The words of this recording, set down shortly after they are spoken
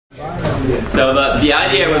So the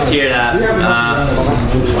idea was here that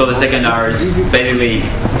for the second hour is basically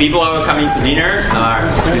people who are coming for dinner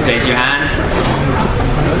you raise your hand.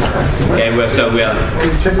 Okay, so we're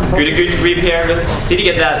pretty good to prepare. Did you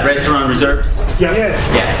get that restaurant reserved? Yeah.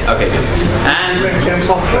 Yeah. Okay. Good. And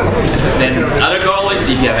then other goal is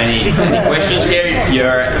if you have any questions here,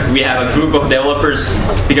 we have a group of developers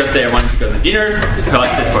because they want to go to dinner,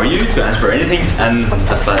 collected for you to answer anything, and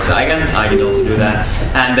as far as I can also do that.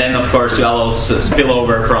 And then of course you also spill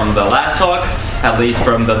over from the last talk, at least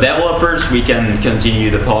from the developers, we can continue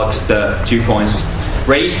the talks, the 2 points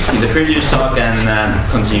raised in the previous talk, and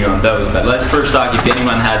continue on those. But let's first talk if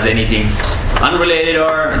anyone has anything unrelated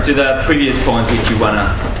or to the previous points which you want to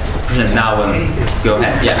present now, and go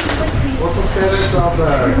ahead. Yeah. What's the status of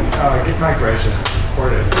Git migration?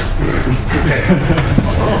 Ported. Okay.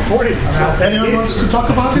 Ported. Anyone wants to talk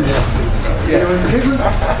about it? Yeah.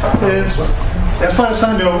 As far as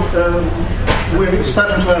I know, we're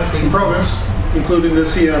starting to have some progress, including the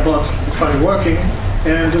CI bot finally working.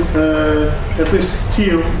 And at least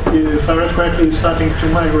Theo, if I read correctly, is starting to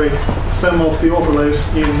migrate some of the overlays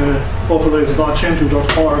in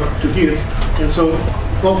overlays.gentoo.org to Git. And so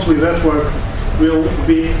hopefully that work will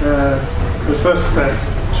be the first step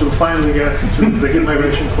to finally get to the Git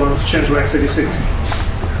migration for Gentoo x86.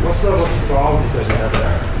 What's the problems that you have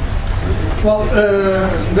there? Well,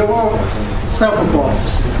 there were several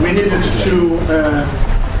problems. We needed to...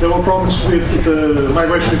 there were problems with the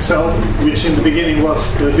migration itself, which in the beginning was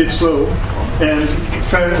a bit slow, and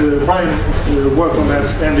Brian worked on that,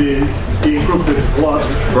 and he improved it a lot.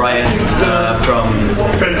 Brian from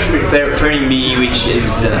Petteri Räty, which is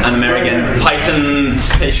an American Python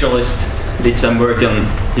specialist, did some work on,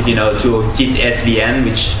 if you know, tool Git SVN,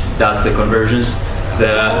 which does the conversions.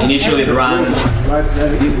 Initially the run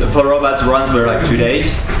for robots runs were like 2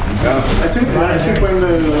 days. I think when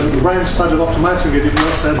Ryan started optimizing it, it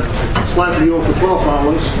was at slightly over 12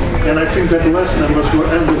 hours, and I think that the last numbers were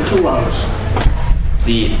under 2 hours.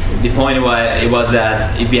 The point was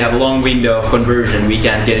that if we have a long window of conversion, we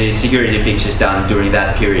can't get any security fixes done during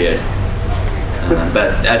that period.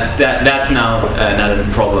 But that's now not a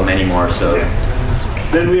problem anymore. So. Yeah.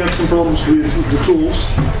 Then we had some problems with the tools.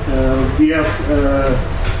 We have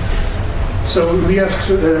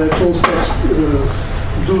tools that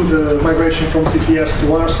do the migration from CVS to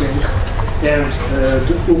rsync, and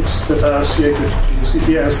the hooks that are associated to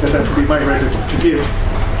CVS that have to be migrated to Git.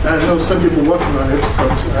 I know some people working on it,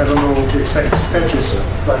 but I don't know the exact status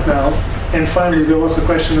right now. And finally, there was a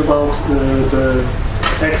question about the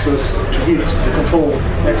access to Git, the control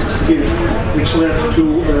access to Git, which led to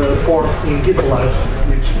a fork in GitLab,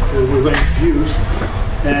 which we're going to use.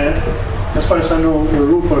 As far as I know,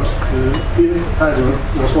 Rupert Hyder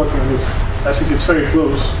was working on it. I think it's very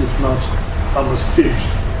close, if not almost finished.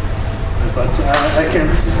 But I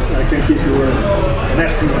can't give you an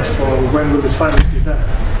estimate for when will it finally be done.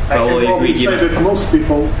 I can probably say that most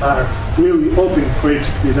people are really hoping for it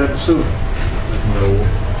to be done soon. No.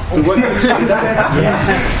 What needs to be done?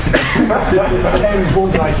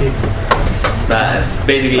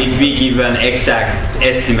 Basically, if we give an exact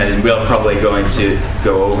estimate, we're probably going to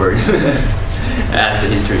go over it, as the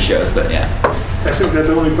history shows. But yeah, I think that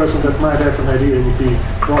the only person that might have an idea would be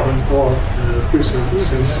Robin or Kristen,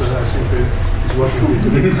 since I think he's working with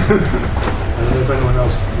me. I don't know if anyone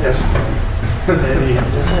else has any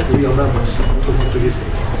real numbers to give me.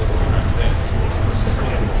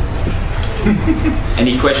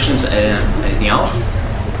 Any questions? Anything else?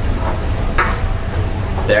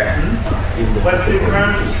 There. What's the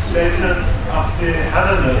current status of the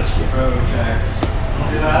Hadanet project?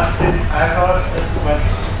 The last thing I heard is that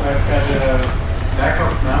we've got a lack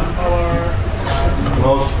of manpower.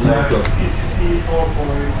 Most lack of. PCC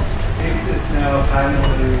 4.6 is now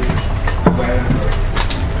finally available.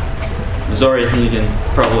 Sorry, you can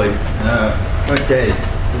probably. Okay.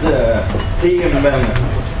 The team when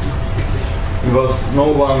there was no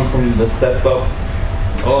one from the step up,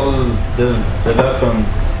 all the development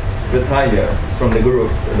retired from the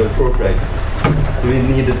group, the project. We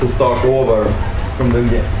needed to start over from the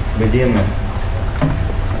beginning.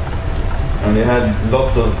 And we had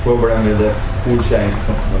lots of problems with the tool chain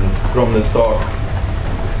from the start.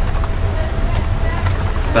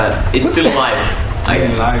 But it's still alive, I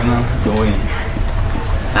guess. Live now, going.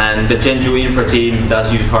 And the Gentoo infra team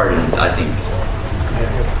does use hardened, I think.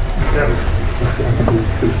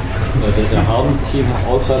 The Hardened team has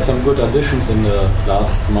also had some good additions in the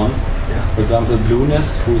last month. For example,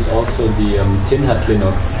 Blueness, who is also the Tin Hat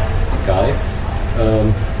Linux guy.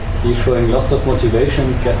 He's showing lots of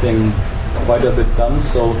motivation, getting quite a bit done.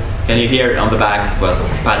 So can you hear on the back what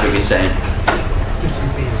Patrick is saying?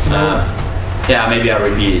 Yeah, maybe I'll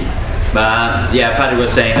repeat it. But yeah, Patrick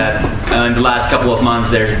was saying that in the last couple of months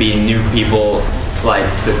there's been new people, like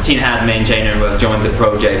the Tin Hat maintainer who have joined the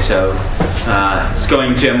project, so it's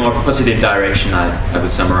going to a more positive direction, I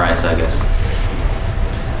would summarize, I guess.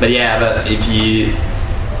 But yeah, but if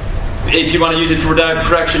you want to use it for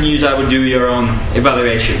production use, I would do your own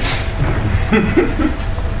evaluation.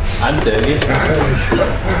 I'm doing it.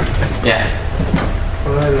 Yeah.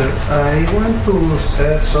 Well, I want to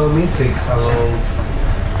share some insights about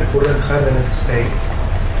the current hardened state,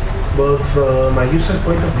 both from a user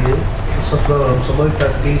point of view, also from somebody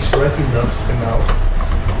that is writing docs right now.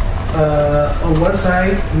 On one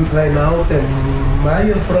side, right now, the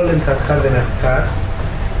major problem that Hardener has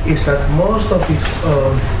is that most of its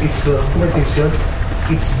documentation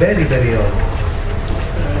is very, very old.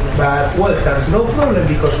 But, well, that's no problem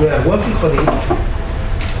because we are working on it.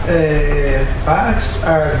 PAX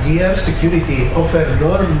and GR security offer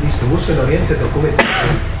non-distribution-oriented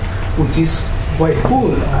documentation, which is quite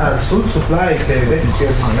cool and should supply the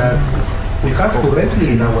deficiencies that we have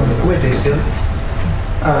currently in our documentation.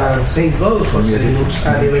 And same goes for Linux.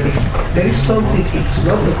 And even if there is something it's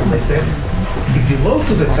not documented, if you go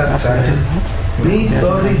to the chat channel, me,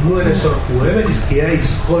 Thori, Gueres, or whoever is here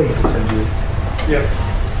is going to help you. Yeah.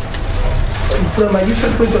 From a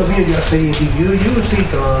user point of view, you are saying if you use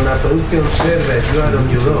it on a production server, you are on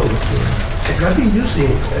your own. I have been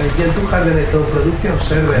using Gentoo hardened on production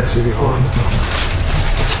servers for,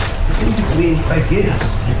 I think it's been 5 years,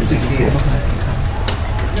 6 years.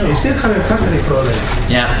 I still haven't had any problem.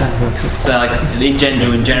 Yeah. So like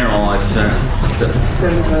Gentoo in general,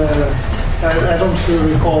 I don't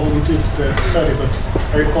recall who did the study, but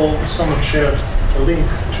I recall someone shared a link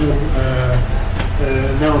to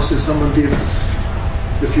analysis someone did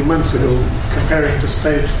a few months ago comparing the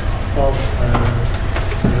state of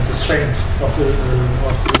the strength of the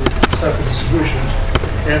software distributions,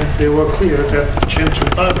 and they were clear that Gentoo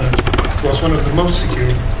environment was one of the most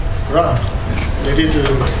secure around. They did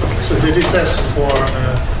tests for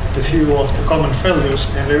a few of the common failures,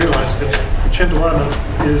 and they realized that Gentoo environment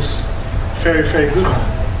is very, very good.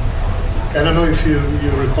 I don't know if you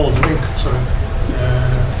recall the link, sorry.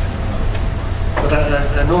 But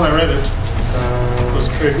I know I read it. It was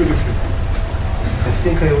very good of you. I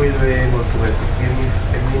think I will be able to wait. Give me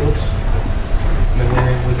 5 minutes. Then I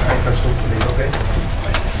can start to leave, okay?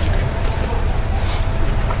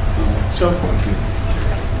 So,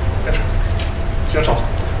 Petteri, it's your talk.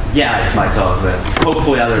 Yeah, it's my talk, but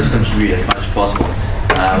hopefully others contribute as much as possible.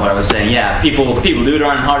 What I was saying, yeah, people do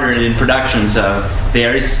run harder in production, so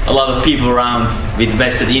there is a lot of people around with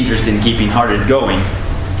vested interest in keeping harder going.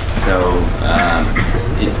 So,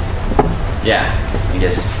 yeah, I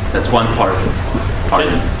guess that's one part of it.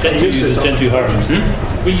 Gentoo uses Gentoo hardened.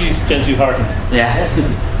 We use Gentoo hardened. Yeah.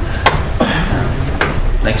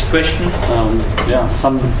 Next question. Yeah,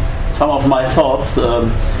 some of my thoughts.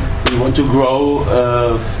 We want to grow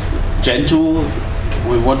Gentoo.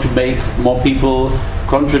 We want to make more people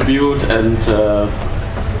contribute and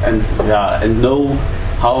know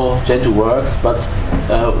how Gentoo works, but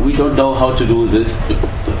we don't know how to do this.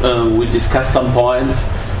 We discussed some points.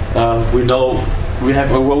 We know we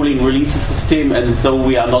have a rolling releases system, and so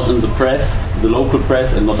we are not in the press, the local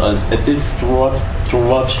press, and not at this to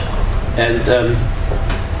watch. And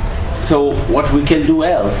so what we can do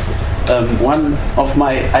else? One of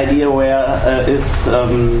my idea is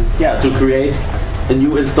to create a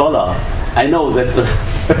new installer. I know that's the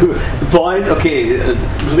point. Okay,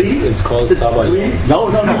 it's called Saba. No,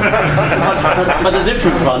 but a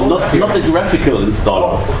different one, not the graphical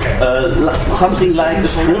installer. Oh, okay. Something like a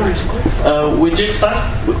script,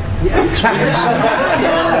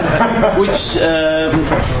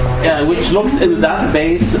 which looks in the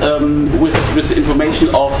database with information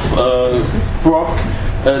of proc.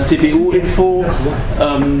 CPU info,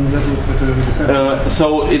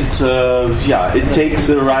 so it takes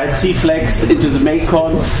the right C-flags into the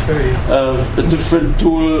main-conf, a different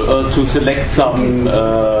tool to select some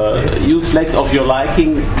use flags of your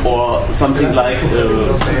liking, or something like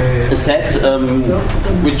a set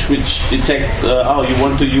which detects you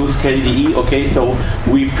want to use KDE. Okay, so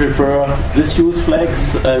we prefer this use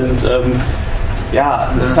flags, and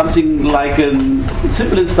something like a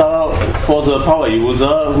simple installer for the power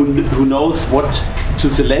user who knows what to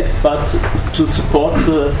select, but to support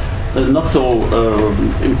the not so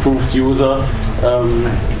improved user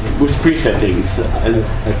with presettings. And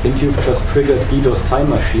I think you've just triggered Guido's time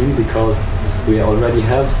machine, because we already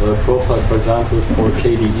have profiles, for example, for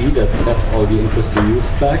KDE that set all the interesting use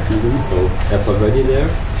flags, so that's already there.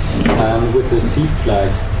 And with the C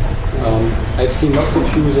flags, I've seen lots of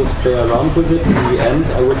users play around with it. In the end,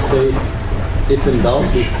 I would say, if in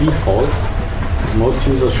doubt with defaults, most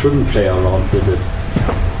users shouldn't play around with it.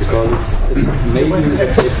 Because it's maybe,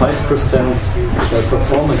 let's say, 5%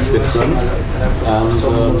 performance difference, and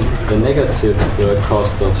the negative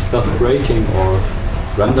cost of stuff breaking or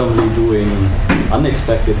randomly doing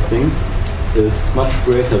unexpected things is much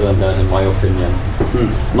greater than that, in my opinion.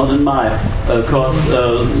 Not in my, because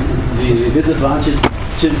the disadvantage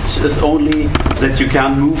is only that you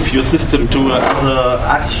can move your system to another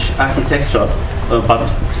architecture, but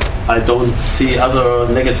I don't see other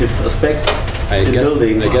negative aspects. I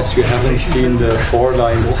guess you haven't seen the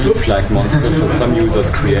 4-line C flag monsters that some users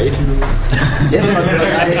create. Yes,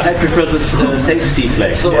 but I prefer the safe C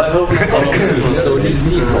flag. So I hope so leave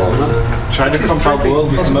defaults. Try to compile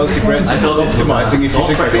world with the most aggressive optimizing if you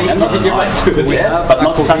succeed. I'm not yes, but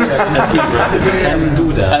not such as aggressive. You can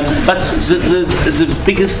do that. But the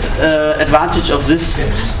biggest advantage of this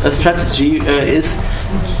strategy is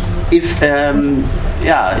if the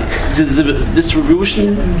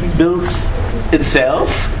distribution builds itself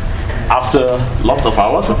after lots of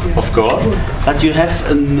hours, of course, but you have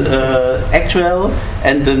an actual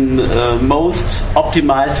and an most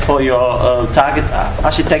optimized for your target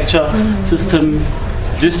architecture system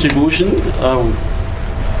distribution,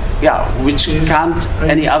 which can't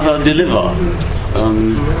any other deliver.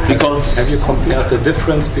 Because have you compared the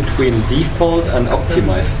difference between default and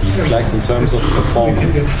optimized C flags in terms of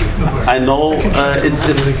performance? I know it's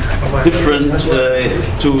different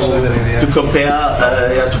to compare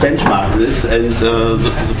to benchmark this, and the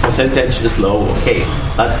percentage is low. Okay,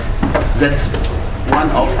 but that's one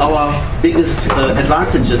of our biggest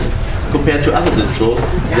advantages compared to other distros,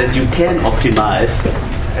 that you can optimize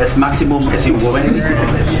as maximum as you want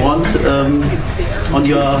on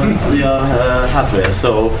your hardware.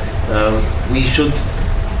 So we should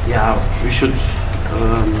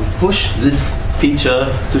push this feature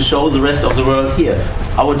to show the rest of the world here.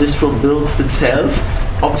 Our distro builds itself,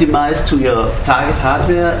 optimized to your target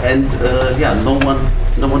hardware, and no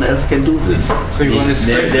one else can do this. So you want to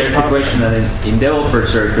there's a question that in developer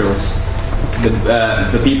circles,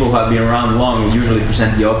 the people who have been around long usually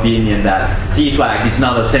present the opinion that C flags is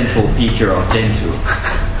not a central feature of Gentoo.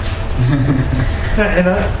 And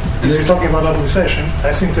if you're talking about optimization,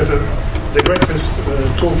 I think that the greatest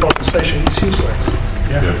tool for optimization is use flags.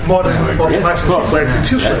 More than optimizing C flags,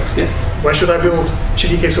 it's use flags. Yes. Why should I build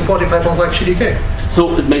GDK support if I don't like GDK?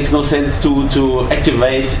 So it makes no sense to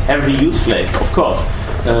activate every use flag, of course.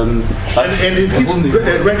 And it gives a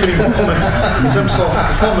greater improvement in terms of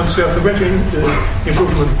performance. We have a greater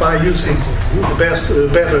improvement by using the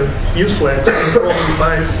better use flags, and probably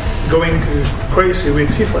by going crazy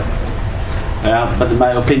with C flags. But in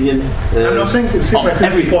my opinion, I'm not saying C flags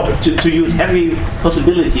is important. To use every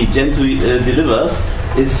possibility Gentoo delivers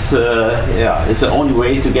is the only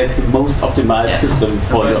way to get the most optimized system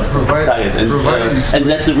for your target, and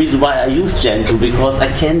that's the reason why I use Gentoo, because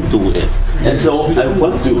I can do it, and so I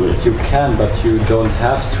want to do it. You can, but you don't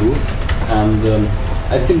have to. And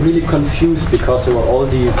I've been really confused because there were all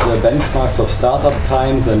these benchmarks of startup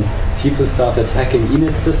times, and people started hacking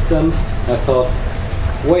init systems. I thought,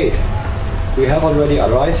 wait, we have already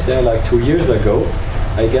arrived there like 2 years ago.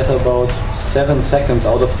 I get about 7 seconds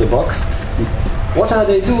out of the box. What are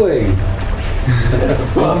they doing?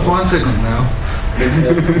 Well, 1 second now.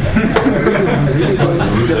 Yes. I really don't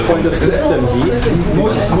see the point of system D.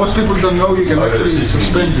 Most people don't know you can actually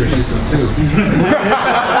suspend your system too.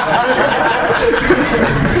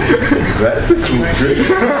 That's a cool trick. Do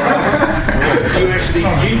you actually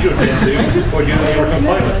use your Gentoo, or do you ever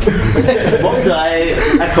compile it? Mostly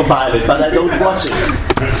I compile it, but I don't watch it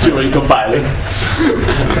during compiling.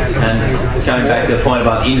 And coming back to the point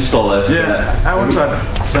about installers. I want to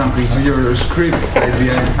add something to your script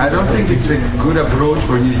idea. I don't think it's a good approach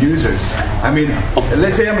for new users. I mean,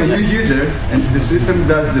 let's say I'm a new user and the system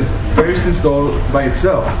does the first install by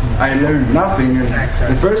itself. I learn nothing, and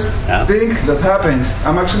the first thing that happens,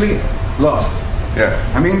 I'm actually lost.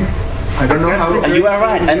 I mean, I don't know how. You are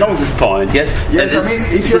right. I know this point. Yes. Yes. I mean,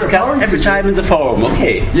 if you're a power user, every time in the forum.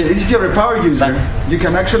 Okay. Yeah. If you're a power user, you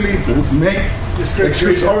can actually make a script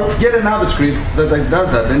or get another script that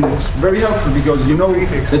does that. And it's very helpful because you know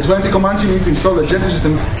the 20 commands you need to install a Gentoo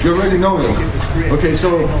system. You already know them. Okay.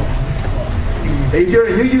 So if you're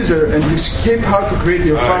a new user and you skip how to create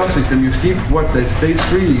your file system, you skip what the stage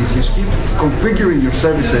 3 is, you skip configuring your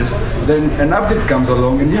services, then an update comes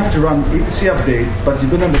along and you have to run etc update, but you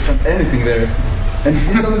don't understand anything there. And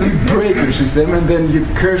you suddenly break your system and then you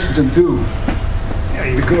curse Gentoo.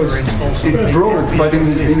 Because it broke, but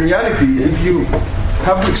in reality, if you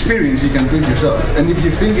have the experience, you can do it yourself. And if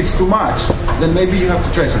you think it's too much, then maybe you have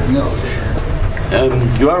to try something else.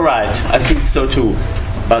 You are right. I think so too.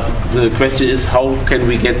 But the question is, how can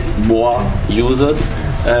we get more users?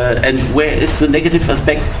 And where is the negative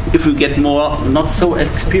aspect? If we get more not so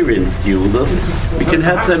experienced users, we can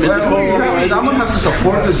help them in the forward. Someone has to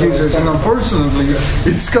support those users, and unfortunately,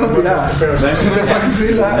 it's going to be us. If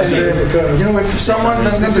someone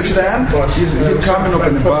doesn't understand, he'll come and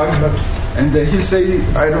open a bug, and he'll say,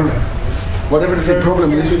 I don't know, whatever the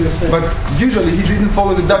problem is, but usually he didn't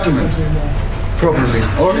follow the document properly,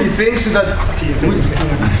 or he thinks that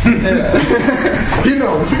he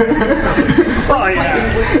knows.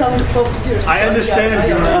 I understand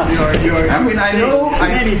your I mean, I know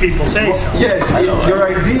many people say so. Yes, your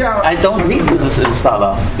idea. I don't need this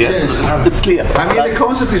installer. Yes, it's clear. I mean, the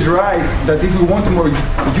concept is right that if we want more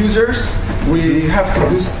users, we have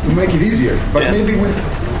to make it easier. But maybe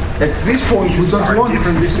at this point, we don't want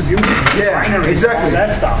different distribution. Yeah, exactly.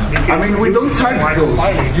 That stuff. I mean, we don't target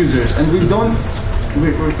those users, and we don't.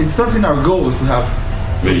 It's not in our goals to have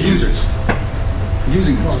users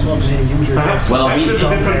using this. Perhaps there's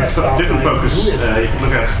a different focus you can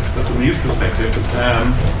look at from the user perspective. I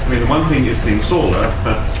mean, the one thing is the installer,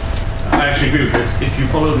 but I actually agree with it. If you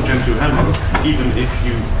follow the Gentoo handbook, even if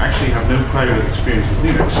you actually have no prior experience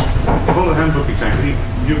with Linux, follow the handbook exactly,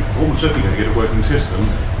 you're almost certainly going to get a working system.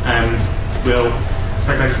 And well,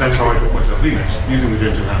 that's how I taught myself Linux, using the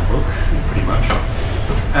Gentoo handbook, pretty much.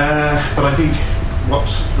 But I think what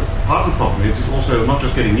part of the problem is also not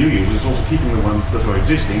just getting new users, it's also keeping the ones that are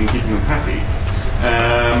existing and keeping them happy.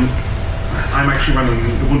 I'm actually running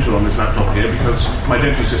Ubuntu on this laptop here because my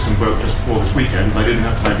Gentoo system broke just before this weekend and I didn't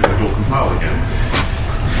have time to get it all compiled again.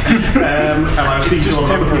 And I was speaking to a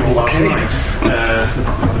lot of people last night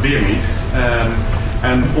at the beer meet.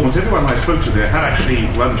 And almost everyone I spoke to there had actually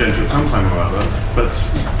run Gentoo at some time or other, but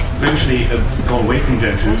eventually gone away from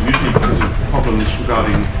Gentoo, usually because of problems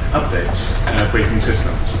regarding updates, breaking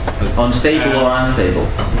systems. Unstable or unstable?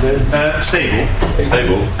 Stable.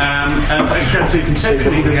 Stable. And actually, I'd say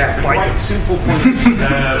conceptually, there's a quite simple point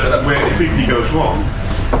where it frequently goes wrong.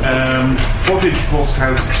 Voltage, of course,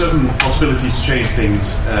 has certain possibilities to change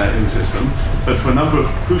things in the system, but for a number of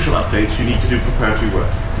crucial updates, you need to do preparatory work.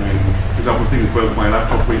 I mean, for example, the thing that broke my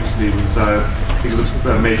laptop recently was a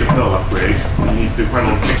major Perl upgrade. You need to do quite a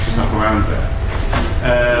lot of extra stuff around there.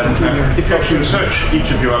 And if you actually research each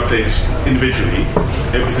of your updates individually,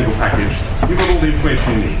 every single package, you've got all the information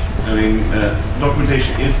you need. I mean,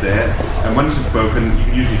 documentation is there, and once it's broken, you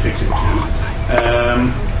can usually fix it too.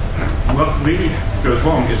 What really goes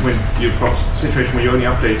wrong is when you've got a situation where you only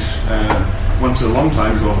update once in a long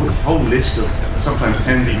time, you've got a whole list of sometimes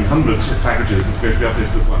tens, even hundreds of packages that go to be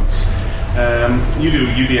updated at once. You do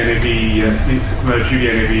UDNAV, merge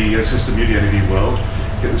UDNAV system, UDNAV world,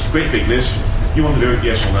 get this great big list. You want to do it,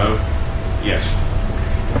 yes or no? Yes.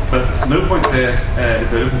 But no point there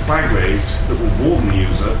is a little flag raised that will warn the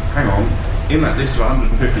user, hang on, in that list of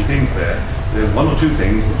 150 things there's one or two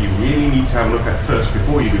things that you really need to have a look at first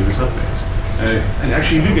before you do this update. And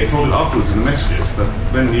actually you do get told it afterwards in the messages, but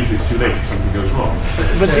then usually it's too late if something goes wrong.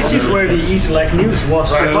 But this is where the eSelect news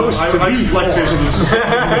was supposed to be. Like to say to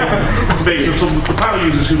make the power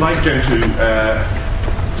users who like Gentoo,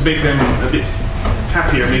 to make them a bit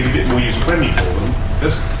happier, maybe a bit more user-friendly for them,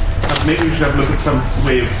 maybe we should have a look at some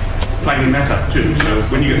way of flagging that up too. So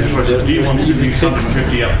when you get the choice, do you want to do these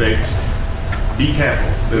 150 updates? Be careful.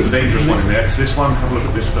 There's a dangerous one in there. It's this one. Have a look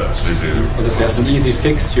at this first. But if there's an easy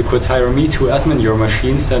fix, you could hire me to admin your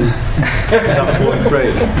machines and stuff won't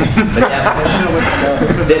break.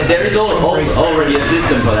 There is already a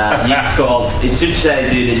system for that. It's called, it should say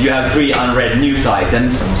that you have 3 unread news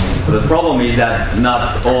items. The problem is that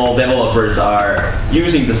not all developers are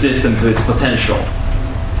using the system to its potential.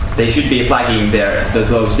 They should be flagging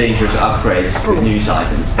those dangerous upgrades with news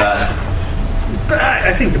items. But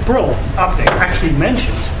I think the Perl update actually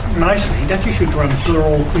mentions nicely that you should run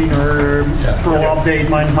Perl cleaner, Perl update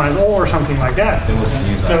 -all or something like that.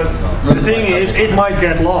 So the thing is, it might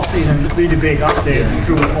get lost in a really big update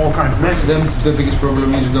through all kinds of messages. Then the biggest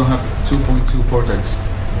problem is you don't have 2.2 portags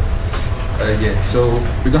yet, so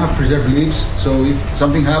we don't have preserved leaves. So if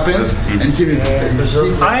something happens, and here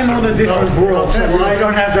I'm on a different world, so I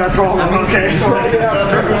don't have that problem. Okay, sorry. We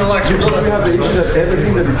have the issue that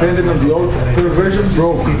everything that depended on the old version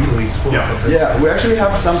broke. Yeah, we actually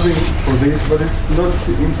have something for this, but it's not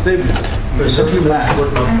unstable. It's not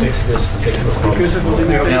because of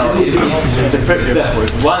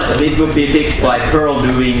it would be fixed by Perl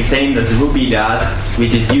doing same as Ruby does,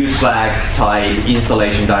 which is use flag type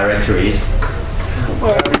installation directories.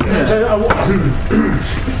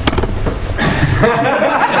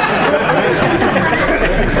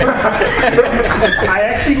 I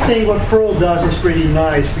actually think what Perl does is pretty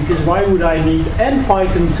nice, because why would I need and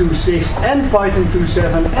Python 2.6 and Python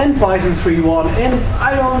 2.7 and Python 3.1 and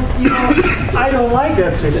I don't like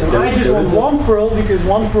that system. I just want one Perl, because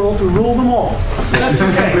one Perl to rule them all. That's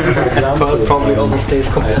okay. Perl probably also stays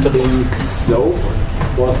compatible. I think so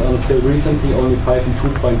was until recently only Python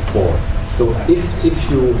 2.4. So if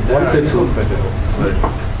you wanted to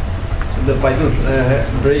the Python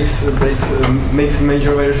makes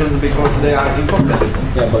major versions because they are incompatible.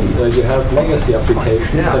 Yeah, but you have legacy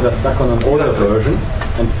applications that are stuck on an older version,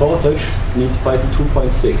 and Portage needs Python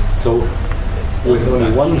 2.6. So with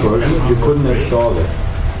only one version, you couldn't install it.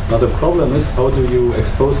 Now the problem is, how do you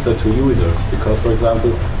expose that to users? Because, for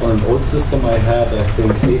example, on an old system I had, I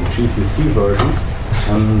think, 8 GCC versions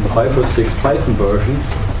and 5 or 6 Python versions,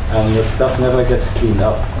 and that stuff never gets cleaned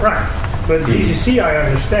up. Right. But GCC I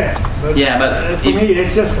understand. But yeah, but for me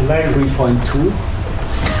it's just a language. 3.2?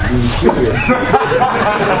 Seriously.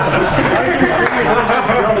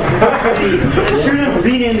 It shouldn't have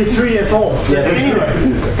been in the tree at all. Yes. Anyway.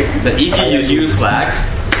 But if you use flags,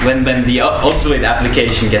 when the obsolete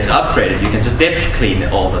application gets upgraded, you can just dep clean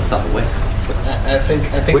all the stuff away. I think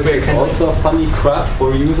which is also a funny trap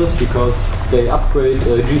for users, because they upgrade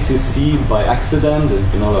GCC by accident,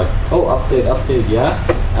 and like, oh, update, yeah,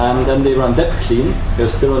 and then they run dep clean. They're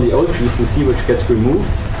still on the old GCC, which gets removed,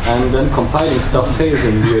 and then compiling stuff fails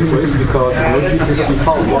in weird ways because no GCC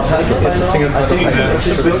found what happens. Okay,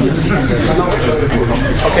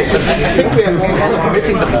 but I think we are kind of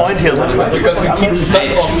missing the point here a little bit, because we keep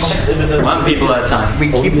stuck on one people at a time.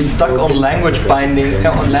 We keep stuck on language binding,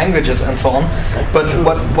 on languages and so on. But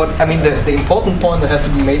what I mean, the important point that has to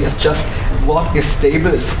be made is just what is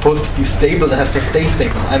stable is supposed to be stable. It has to stay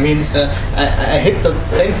stable. I mean, I hit the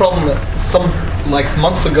same problem some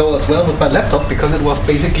months ago as well with my laptop, because it was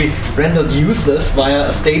basically rendered useless via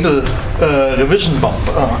a stable revision bump.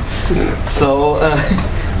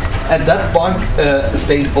 And that bug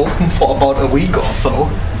stayed open for about a week or so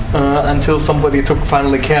until somebody took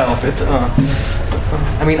finally care of it.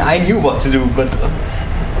 I mean, I knew what to do, but.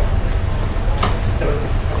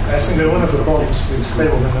 I think that one of the problems with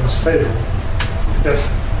stable and unstable is that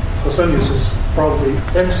for some users, probably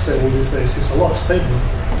unstable these days is a lot stable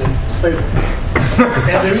than stable.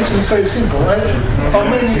 And the reason is very simple. How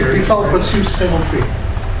many developers use stable tree?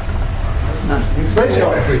 None. Raise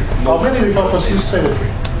your hand. How many developers use stable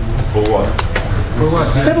tree? For what? For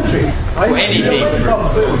what? Stable tree. For anything.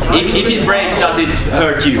 If it breaks, does it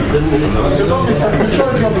hurt you? The problem is that the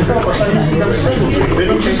majority of developers are using the stable tree. They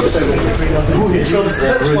don't use the stable tree. So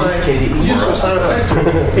that's why users are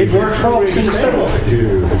affected. It works problems in the stable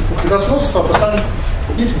tree. Because most of us aren't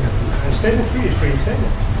using it. The stable tree is pretty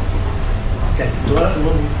stable. Okay.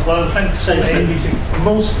 What I'm trying to say is that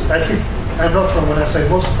most, I think, I'm not wrong when I say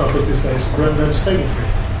most developers these days run the stable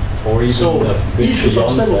tree. Or even so issues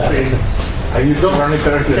of stable tree. I used to run it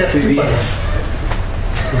currently at CVS.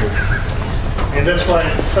 And that's why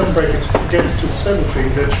some breakage get to the stable tree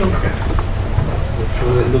that shouldn't get.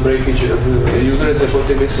 The breakage user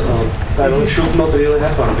executive should not really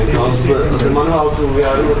happen, because the manual we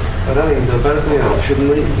are running, the Berkeley should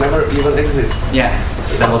never even exist. Yeah,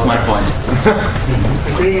 that was my point.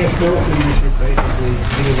 The thing is, Berkeley, you should basically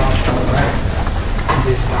give up on that.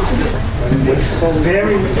 It's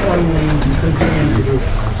very inconvenient to do.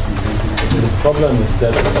 The problem is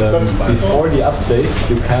that before the update,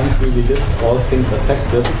 you can't really list all things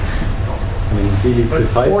affected. I mean, really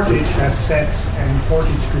precisely. But Portage has sets, and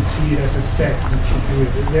Portage could see it as a set which should do it.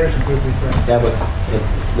 There's a good difference. Yeah, but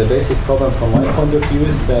the basic problem from my point of view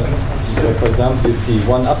is that, for example, you see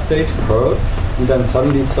one update, Perl, and then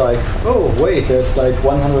suddenly it's like, oh, wait, there's like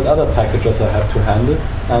 100 other packages I have to handle,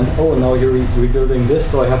 and oh, now you're rebuilding this,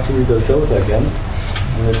 so I have to rebuild those again.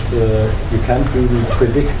 And you can't really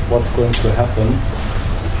predict what's going to happen.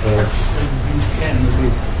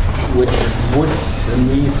 Which would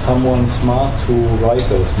need someone smart to write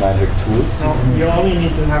those magic tools. No, you only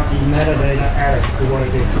need to have the metadata added to what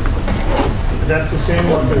it is. That's the same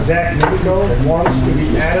what the Zach Nico wants to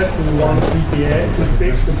be added to one PPA to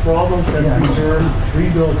fix the problems that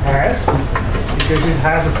Rebuild has, because it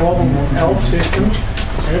has a problem with ELF systems,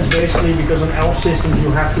 and it's basically because on ELF systems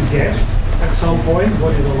you have to guess at some point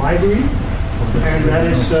what is a library, and that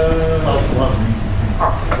is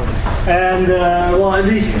and well, at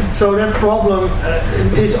least so that problem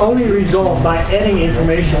is only resolved by adding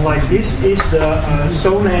information like this is the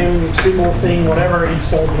soname symbol thing, whatever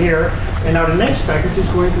installed here, and now the next package is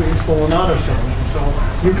going to install another soname. So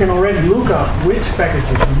you can already look up which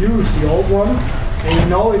packages use the old one, and you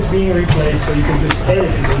know it's being replaced, so you can just add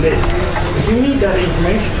it to the list. But you need that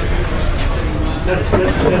information. That's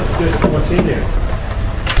just what's in there.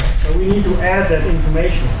 So we need to add that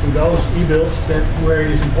information to those e-builds where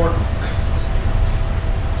it is important.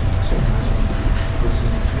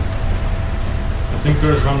 I think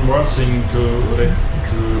there's one more thing to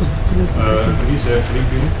reserve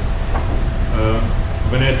rebuild.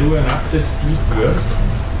 When I do an update deep work,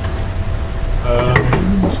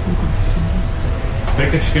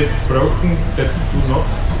 package get broken that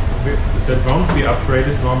won't be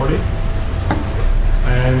upgraded normally,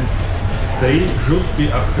 and they should be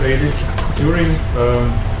upgraded during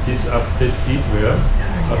this update firmware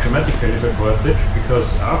automatically by Vortex, because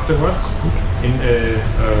afterwards in a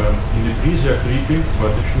preserved rebuild,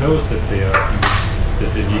 Vortex knows that they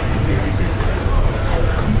need to be rebuilt.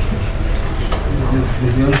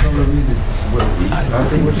 I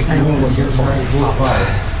think what you can do is get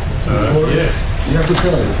yes. You have to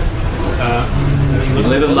tell it. A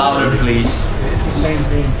little louder, please. It's the same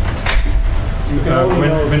thing. You have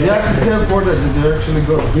to tell Vortex that they're actually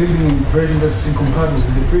building a version that's incompatible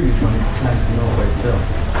with the previous one. It can't know by itself.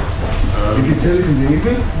 If you tell it in the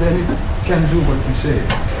rebuild, then it can do what you say.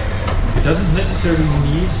 It doesn't necessarily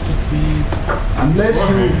need to be... Unless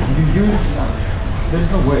you use...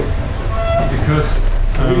 there's no way. Because...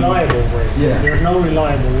 reliable way. Yeah. There's no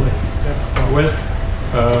reliable way.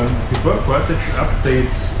 Before Vortex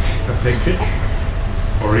updates a package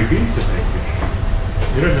or rebuilds a package,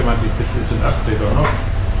 irrelevant if it is an update or not,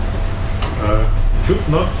 should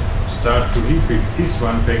not start to rebuild this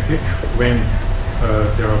one package when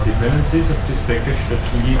there are dependencies of this package that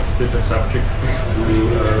are subject to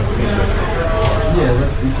research. Yeah,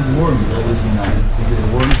 it could warn you. That is nice. You get a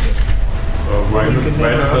warning. Why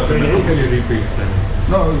not automatically rebuild them?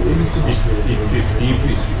 No, if deep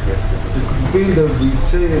is requested. Build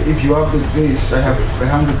say if you update this, I have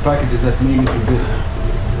 100 packages that need to do.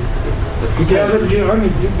 Yeah, but you only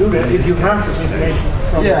do that if you have this information.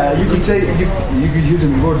 Yeah, you could say you could use the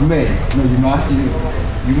word may. No, you must.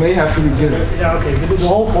 You may have to rebuild it. Yeah, okay, but the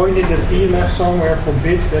whole point is that EMF somewhere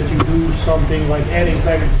forbids that you do something like adding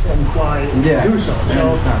packages on the fly to do so.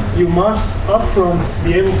 So you must upfront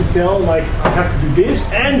be able to tell, like, I have to do this,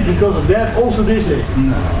 and because of that, also this is.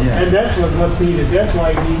 And that's what's needed. That's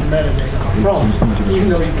why you need metadata upfront, even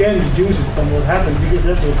though you can deduce it from what happened, because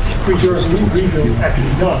that's what preserved rebuild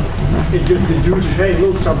actually done. It just deduces, hey,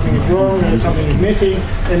 look, something is wrong, and something is missing,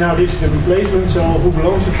 and now this is the replacement, so who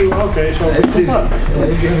belongs it to? Okay, so it's up.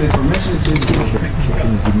 If you have information, it's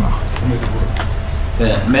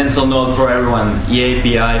The mental note for everyone: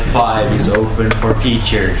 EAPI 5 is open for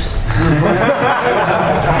features.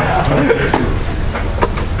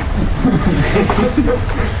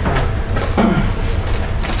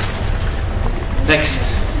 Next.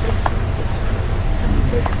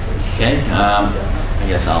 Okay. I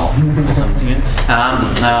guess I'll do something in.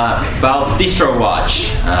 About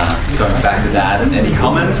DistroWatch, going back to that, any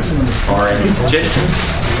comments or any suggestions?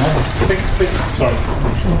 Sorry.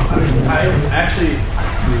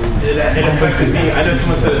 It affected me. I know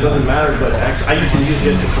someone said it doesn't matter, but actually, I used to use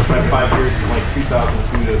Gentoo for like 5 years, from like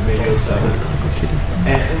 2002 to maybe 07.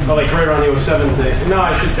 And like right around the 07 thing. No,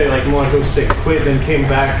 I should say like more like 06. Quit, then came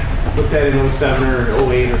back, looked at it in 07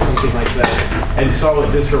 or 08 or something like that, and saw what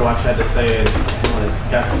DistroWatch had to say, and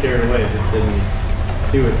got scared away. It just didn't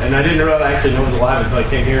do it. And I didn't really actually know it was alive until I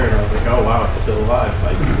came here, and I was like, oh wow, it's still alive.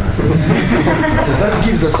 Like, that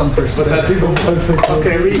gives us some perspective.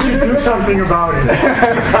 Okay, we should do something about it.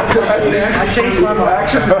 I changed my mind.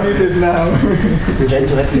 Action is needed now.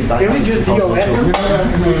 Can we just DOS them?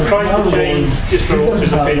 We've tried to change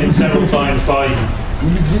DistroWatch's opinion several times by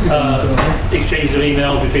exchange of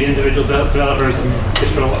emails between individual developers and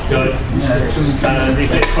DistroWatch guys. And he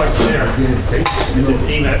said quite clear in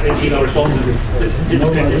email responses. His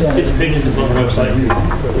opinion is on the website,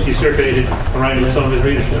 which he circulated around with some of his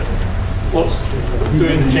readership. What's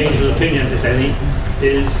doing the change of opinion, if any,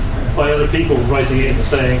 is by other people writing in and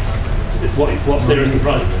saying what's there in the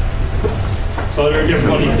right. So I urge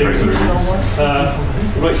everybody to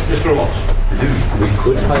write to DistroWatch. We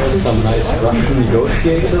could hire some nice Russian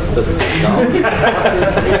negotiators that sit down and discuss it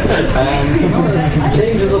and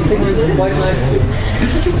change his opinions quite nicely.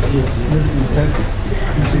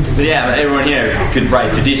 So yeah, but everyone here could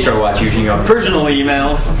write to DistroWatch using your personal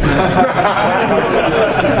emails.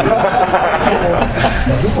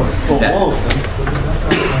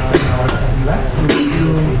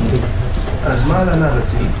 As my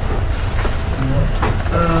analogy,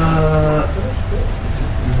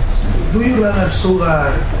 do you rather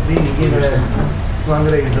sugar being given 1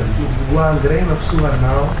 grain of sugar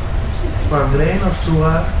now, 1 grain of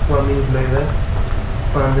sugar 1 minute later,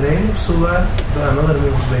 Mandrill, Sugar, another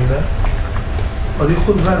means like that. Or you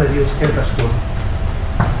could rather use Gentoo spool.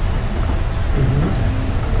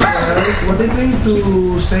 What I'm trying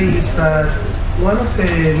to say is that one of the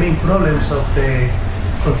main problems of the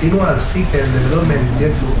continual cycle development in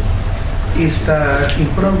Gentoo is that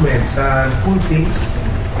improvements and cool things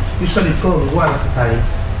usually come one at a time.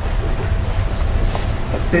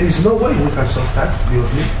 There is no way we can solve that,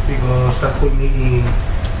 obviously, because that would mean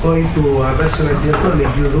going to a version of Gentoo, and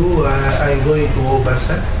if you do, I'm going to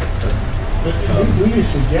overset. Do you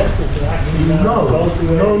suggest that actually No.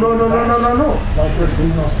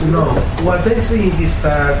 What I'm saying is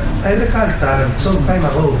that I recall that some time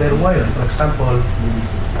ago there were, for example,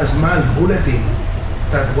 a small bulletin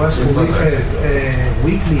that was published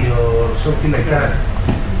weekly or something like that.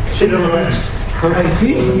 I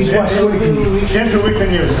think it was weekly. Gentoo weekly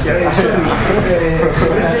news.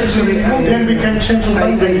 Then we can change to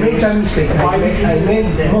I made a mistake. I made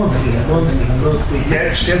monthly, not weekly.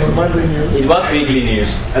 Yeah, Gentoo monthly news. It was weekly news.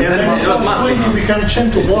 And then it was going to become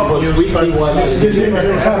Gentoo blog news. Weekly while I Excuse me, I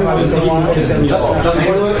don't have What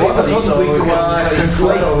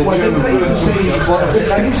what I'm trying to say is that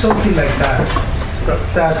having something like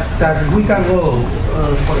that we can go,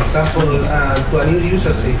 for example, to a new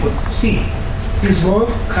user say, see, this month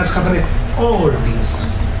has happened all this.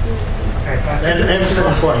 And I understand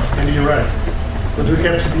the point, and you're right. But we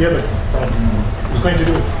have to the other problem. Who's going to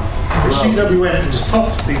do it? The CWN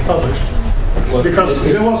stopped being published because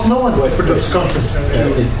there was no one to produce content.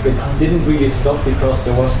 It didn't really stop because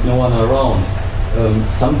there was no one around.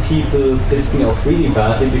 Some people piss me off really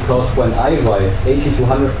badly because when I write 80 to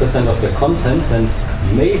 100% of the content, then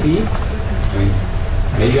maybe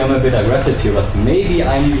I'm a bit aggressive here, but maybe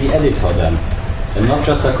I'm the editor then, and not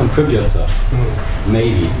just a contributor.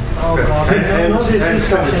 Maybe. I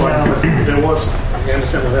understand the point, but there was, I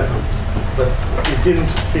understand what happened, but it didn't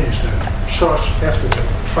finish there. Short after that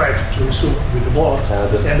tried to resume with the blog,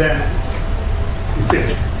 and then it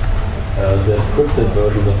finished. The scripted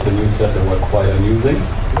versions of the newsletter were quite amusing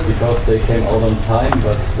because they came out on time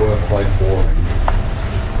but were quite boring.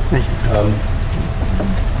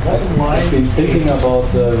 I've been thinking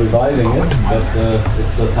about reviving it, but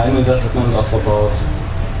it's a time investment of about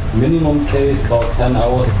minimum case about 10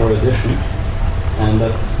 hours per edition, and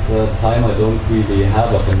that's time I don't really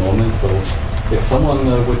have at the moment. So if someone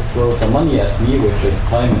would throw some money at me, which is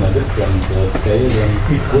time in a different scale, then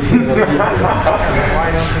would be Why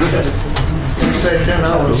don't we get it? You say 10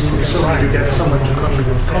 hours, so you get someone to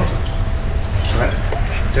contribute content. Right?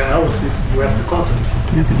 10 hours if you have the content.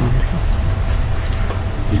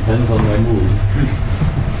 Depends on my mood.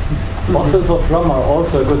 Bottles of rum are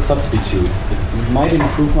also a good substitute. It might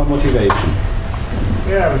improve my motivation.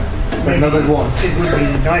 Yeah, but not at once. It would be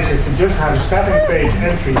nicer to just have a static page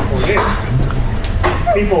entry for this.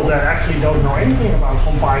 People that actually don't know anything about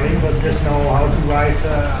compiling, but just know how to write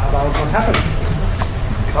about what happened.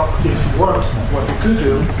 If you want, what you could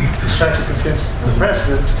do is try to convince the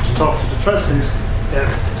president to talk to the trustees, and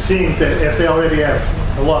seeing that as they already have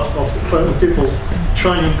a lot of people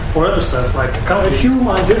joining for other stuff like accounting. Assume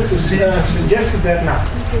I just suggested that now.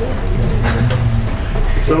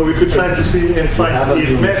 So we could try to see and find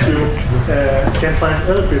if Matthew can find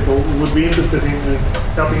other people who would be interested in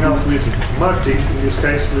helping out with marketing, in this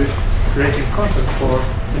case with creating content for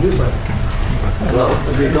the newsletter. Well,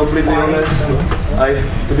 to be completely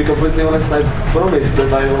honest, I promise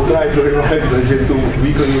that I will try to revive the Gentoo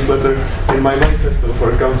weekly newsletter in my manifesto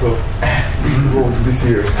for council vote this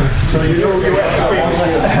year. So you know you have to pay this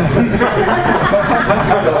year.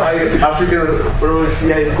 As you can probably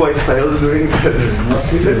see, I quite failed doing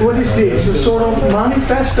that. What is this? A sort of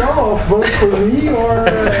manifesto of vote for me, or?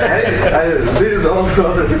 I did all the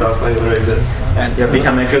other stuff. I read that. And you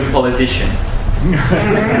become a good politician.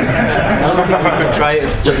 Another thing we could try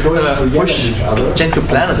is just push Gentoo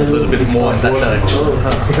Planet a little bit more in that direction.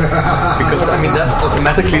 Because I mean that's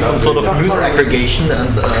automatically some sort of news aggregation,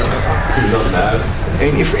 and I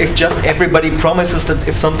mean if just everybody promises that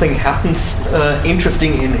if something happens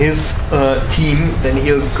interesting in his team, then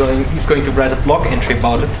he's going to write a blog entry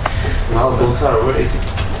about it. Well, those are overrated.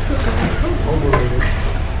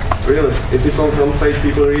 Really, if it's on front page,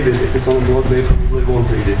 people read it. If it's on blog, they probably won't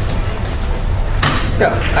read it.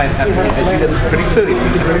 Yeah, I see that pretty clearly.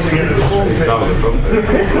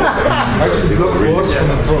 Actually, the blog posts on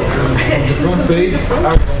the front page.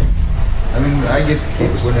 I mean, I get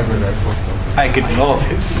hits whenever I post something. I get a lot of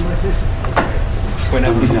hits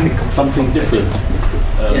whenever something comes. Something different.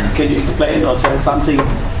 Can you explain or tell something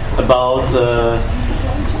about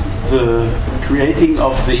the creating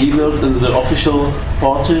of the emails in the official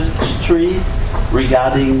registry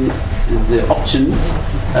regarding the options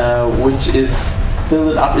which is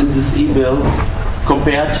filled up in this e-build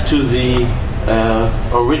compared to the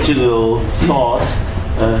original source.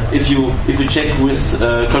 If you check with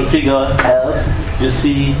configure help, you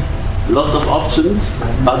see lots of options,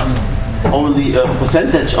 but only a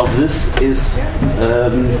percentage of this is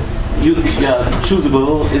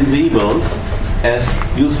choosable in the e-builds as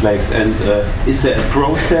use flags. And is there a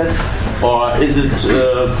process, or is it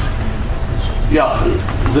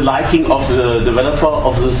the liking of the developer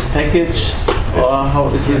of this package, or how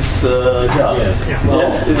is this? Yes.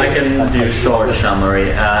 Well, I can do a short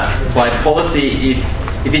summary. By policy,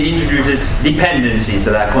 if it introduces dependencies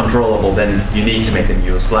that are controllable, then you need to make them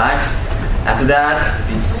use flags. After that,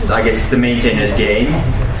 I guess it's the maintainer's game.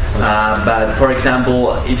 But for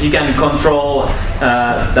example, if you can control,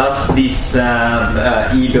 does this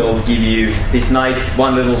e-build give you this nice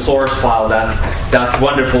one little source file that does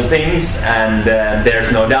wonderful things, and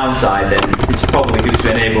there's no downside, then it's probably good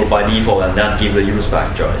to enable by default and not give the use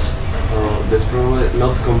flag choice. That's probably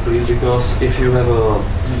not complete, because if you have a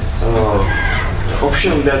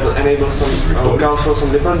option that enables some accounts for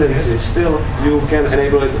some dependencies, still you can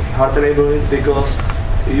enable it, hard enable it, because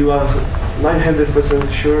you are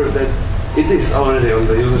 900% sure that it is already on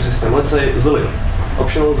the user system. Let's say zlib,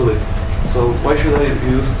 optional zlib. So why should I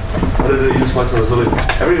use flag for zlib?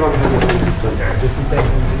 Everyone has a different system.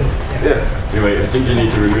 Yeah. Anyway, I think you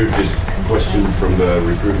need to remove this question from the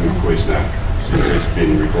recruitment quiz now, since it's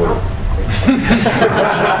been recorded.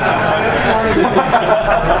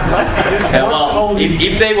 Well,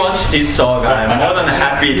 if they watch this talk, I'm more than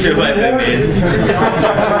happy to let them in.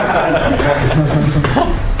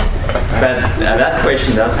 But that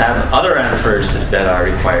question does have other answers that are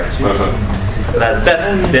required too. That's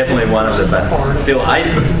definitely one of them. But still, I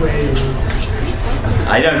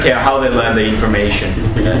don't care how they learn the information,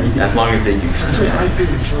 as long as they do.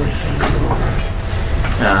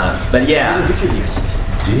 But yeah.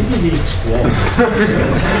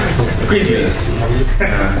 Quiz list.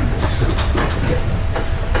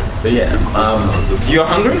 But yeah, you're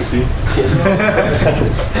hungry? Yes.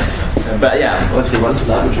 But yeah, let's see what's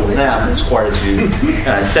now. It's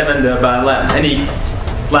 6:45. But any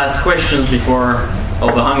last questions before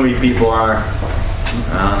all the hungry people are?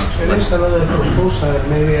 There is another proposal.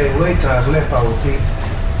 Maybe I wait a little about it.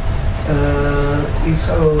 It's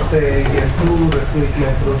about the Gentoo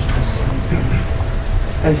recruitment process.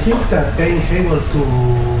 I think that being able to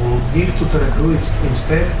give to the recruits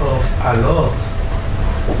instead of a lot of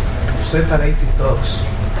separated docs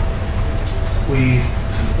which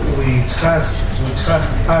have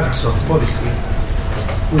parts of policy,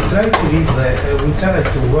 we try to give we can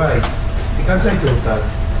try to do that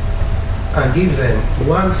and give them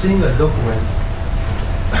one single document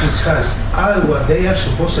which has all what they are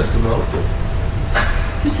supposed to know.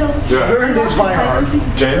 Learn this by heart.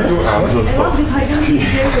 Gentoo answers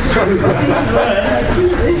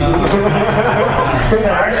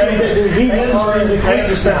Actually, I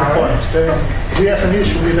understand the point. We have an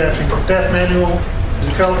issue with having the dev manual,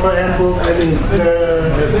 developer handbook, the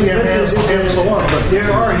PMS, and so on. But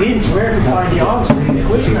there are hints where to find the answer in the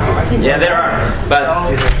quiz now. I think. Yeah, there are. But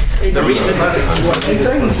the reason what I'm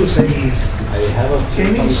trying to say is,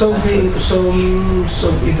 having something,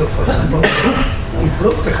 some bit of, for example,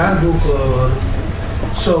 improve the handbook.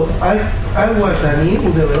 So I want a new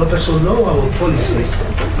developers who know about policies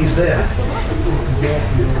is there.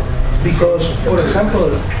 Because, for example,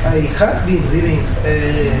 I have been reading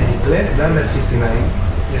LEP number 59.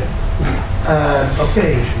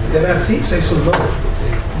 Okay, there are things I should know,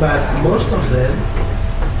 but most of them,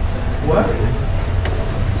 what?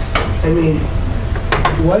 I mean,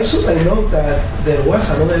 why should I know that there was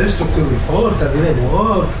another structure before that didn't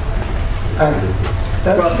work? And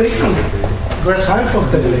that's taking half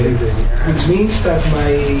of the blame, which means that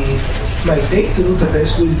my take to do the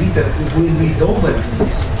test will be double.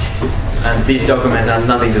 And this document has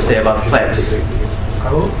nothing to say about plebs.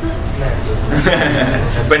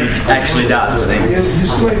 But it actually does, I think. You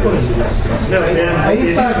see my point? No,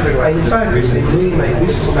 in fact, I'm doing my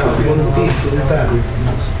business now. I volunteer to do that.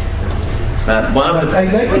 But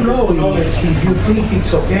I'd like to know if you think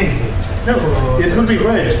it's okay. No, it would be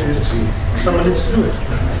great. Someone needs to do it.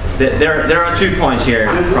 There are 2 points here,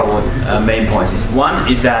 probably main points. One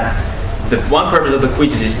is that the one purpose of the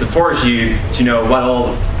quizzes is to force you to know what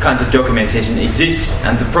all kinds of documentation exists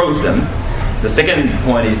and to process them. The second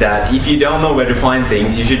point is that if you don't know where to find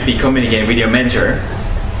things, you should be communicating with your mentor.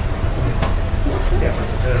 Yeah,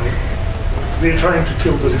 but we're trying to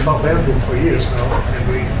kill the default handbook for years now, and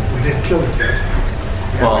we didn't kill it yet.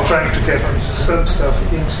 We we're trying to get some stuff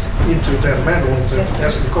into that manual that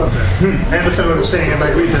has the content. I understand what you're saying, and I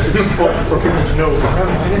agree that it's important for people to know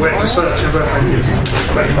where to search and where to use.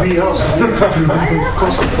 But we also need to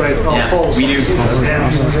concentrate on all we do.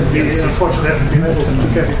 and we unfortunately haven't been able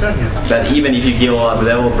to get it done yet. But even if you give a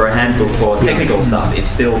developer a handbook for technical stuff, it's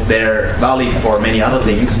still there valid for many other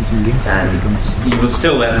things, and you will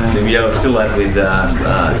still left with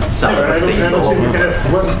some other things. I don't think we can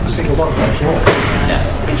have one single one.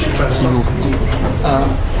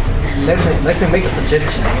 Let me make a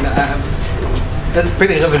suggestion. That's a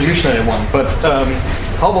pretty revolutionary one, but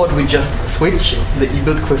how about we just switch the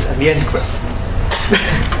e-build quiz and the end quiz?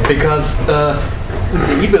 Because the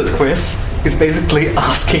e-build quiz is basically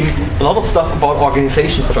asking a lot of stuff about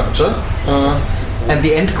organization structure, and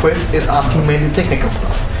the end quiz is asking mainly technical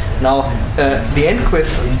stuff. Now, the end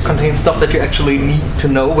quiz contains stuff that you actually need to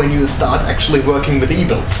know when you start actually working with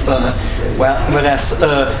e-builds, whereas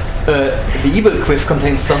the e-build quiz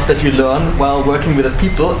contains stuff that you learn while working with the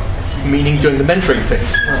people, meaning during the mentoring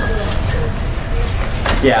phase.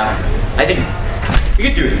 Yeah, I think we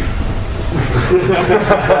could do it.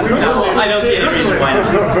 No, I don't see any reason why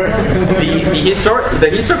not. The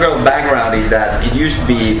historical background is that it used to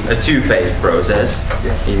be a two-phased process.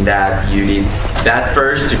 Yes. In that you need that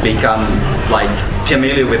first to become like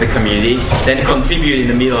familiar with the community, then contribute in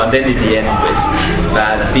the middle, and then at the end quiz.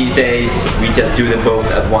 But these days we just do them both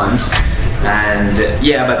at once. And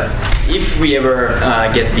but if we ever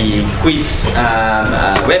get the quiz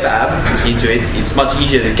web app into it, it's much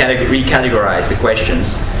easier to recategorize the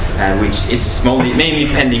questions. Which it's mainly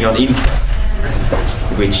depending on info,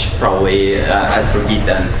 which probably as for Git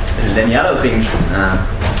and any other things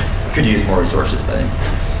could use more resources.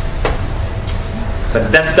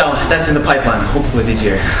 But that's in the pipeline. Hopefully this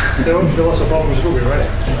year. There was a problem with Ruby, right?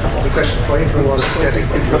 The question for info was getting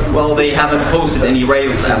info. Well, they haven't posted any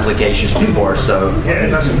Rails applications before, so yeah,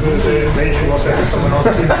 and that's a good. The issue was having someone on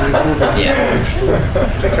the team to remove it.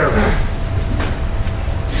 Yeah. Take care of it.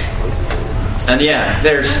 And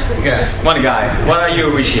there's one guy. What are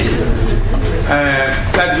your wishes?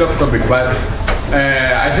 Slightly off topic, but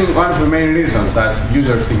I think one of the main reasons that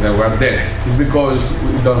users think that we're dead is because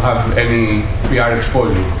we don't have any PR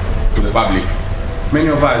exposure to the public. Many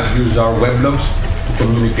of us use our weblogs to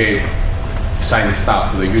communicate shiny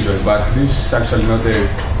stuff to the users, but this is actually not a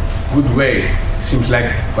good way. It seems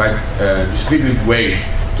like quite a distributed way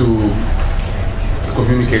to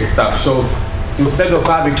communicate stuff. So instead of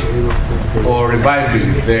having or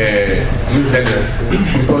reviving the newsletter,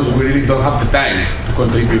 because we really don't have the time to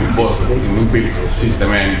contribute both in inbuilt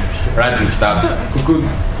system and writing stuff, we could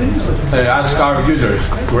ask our users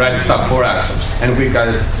to write stuff for us, and we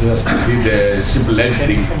can just do the simple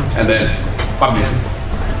editing and then publish it.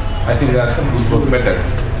 I think that would work better.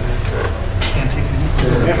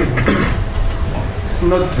 It's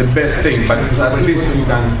not the best thing, but at least we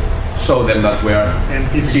can show them that we are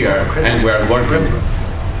here and we are working.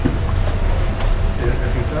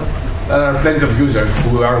 There are plenty of users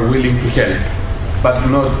who are willing to help, but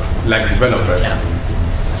not like developers.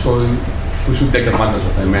 So we should take advantage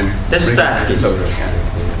of them and that's staff.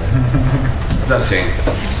 Just saying.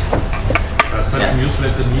 Such a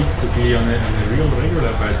newsletter needs to be on a real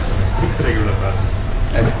regular basis, on a strict regular basis.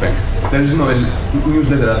 It depends. There is no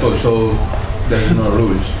newsletter at all, so there is no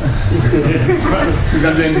rules. You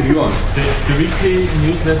can do anything you want. The weekly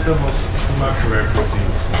newsletter was too much work, it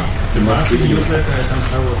seems. The monthly newsletter, I don't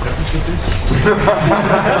know what happens with this.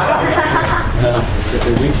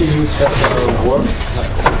 The weekly newsletter worked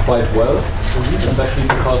quite well, especially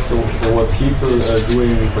because there were people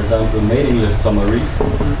doing, for example, mailing list summaries.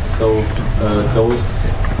 So those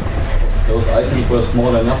items were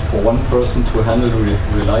small enough for one person to handle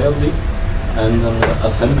reliably. And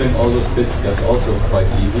assembling all those bits gets also quite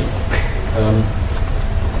easy.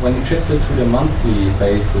 When you shifted to the monthly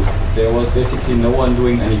basis, there was basically no one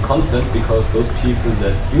doing any content because those people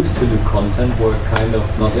that used to do content were kind of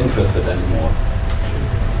not interested anymore.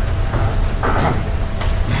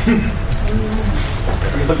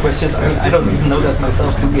 Other questions? I mean, I don't even know that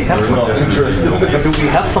myself. Do we have something? Do we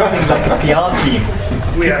have something like a PR team?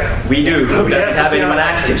 We do. Who doesn't have anyone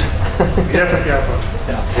active? We have a PR project.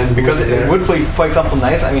 Yeah. Because it would be, for example,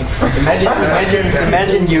 nice. I mean,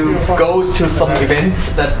 imagine you go to some event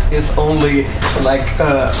that is only like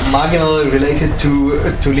marginally related to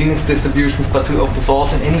Linux distributions, but to open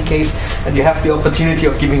source in any case, and you have the opportunity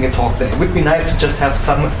of giving a talk there. It would be nice to just have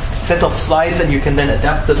some set of slides, and you can then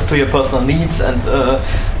adapt this to your personal needs. And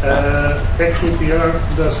actually, PR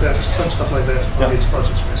does have some stuff like that on its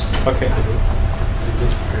project space. Okay.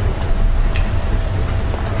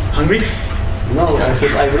 Hungry? No, I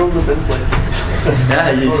said I wrote the template. Yeah,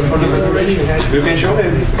 you can show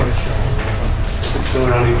him. It's still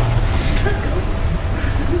running.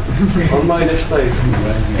 On my space.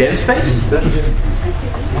 Dev space?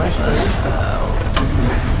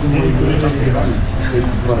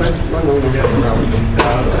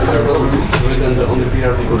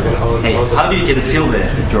 Hey, how do you get a tilde,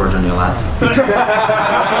 George, on your lap?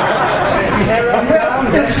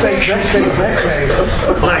 Backspace.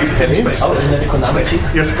 Oh, isn't that economic?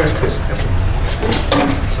 Yes, backspace.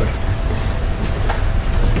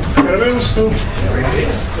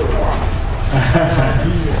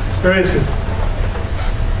 Where is it?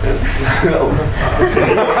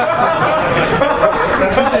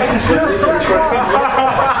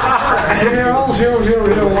 They're all 0, 0,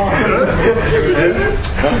 0, 1.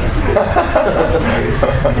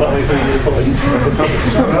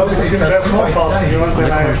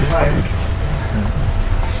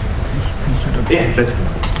 Yeah, let's go.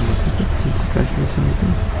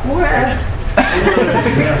 Where?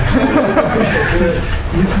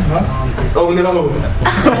 Oh no!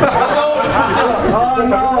 Oh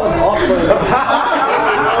no!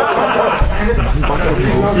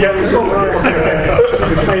 Yeah, we go. Oh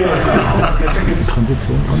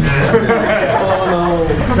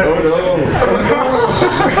no!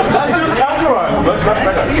 Let's use counterarm. Much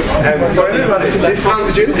better. And for everybody, this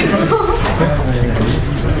one's Gentoo.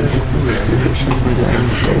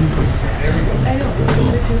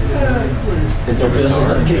 It's your first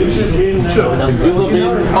one. Sure.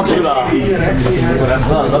 Ocular.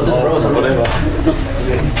 Not this browser, whatever.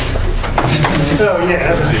 Oh,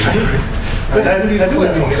 yeah. But I do that for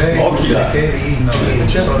Ocular.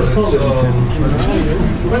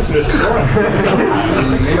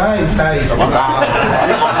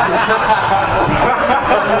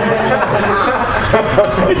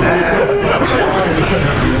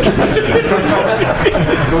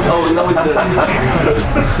 Oh, no, it's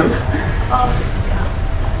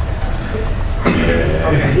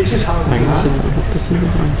Okay, this is how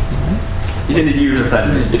Isn't it user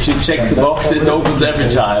friendly? If you check the box, it opens every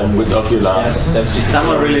time with Ocular. Yes, that's true.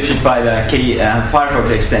 Someone really should buy the KDE Firefox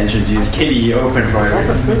extension to use KDE Open for what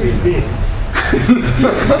the fuck is this?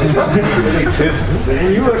 it exists.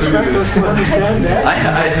 And you expect us to understand that?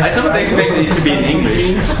 I somewhat expected it to be in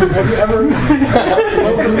English. Have you ever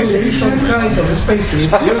Maybe some kind of a space. You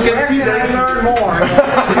can see that learn more?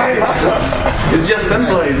 it's just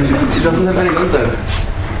template. It doesn't have any content.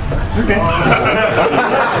 Okay.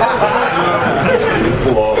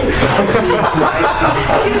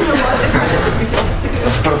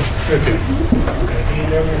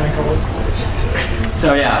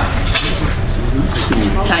 So yeah,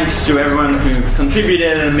 thanks to everyone who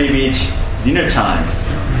contributed, and maybe it's dinner time.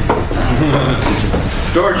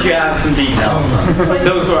 George, you have some details.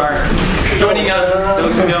 Those who are joining us,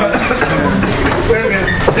 those who don't.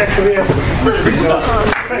 Actually, yes.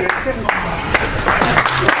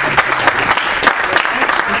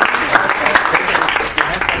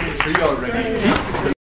 Already.